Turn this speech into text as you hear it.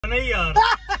नहीं यार.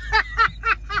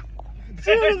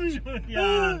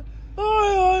 यार.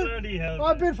 Bloody hell.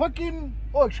 I've been fucking.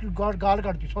 Oh, excuse God,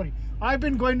 sorry. I've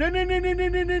been going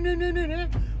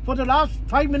for the last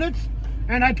 5 minutes,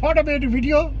 and I thought I made a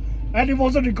video, and it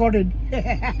wasn't recorded.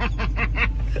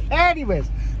 Anyways,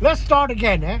 let's start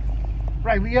again, eh?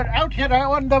 Right, we are out here,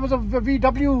 and there was a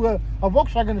VW, a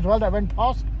Volkswagen as well that went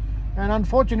past, and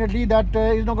unfortunately that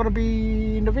is not going to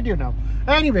be in the video now.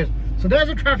 Anyways, so there's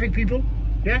the traffic, people.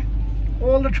 Yeah,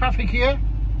 all the traffic here,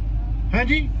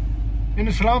 Hanji, in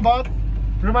Islamabad.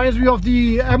 Reminds me of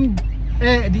the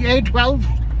A12.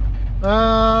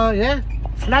 Yeah,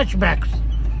 flashbacks.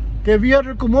 Okay, we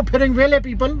are comparing Vele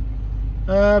people.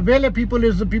 Vele people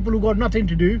is the people who got nothing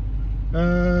to do,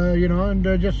 you know, and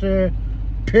just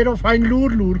pedofying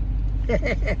lure.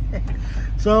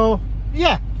 So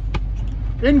yeah,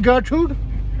 in Gertrude,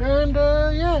 and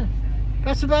yeah,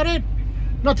 that's about it.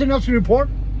 Nothing else to report.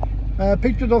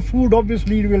 Pictures of food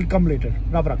obviously will come later.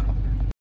 Rab rakha.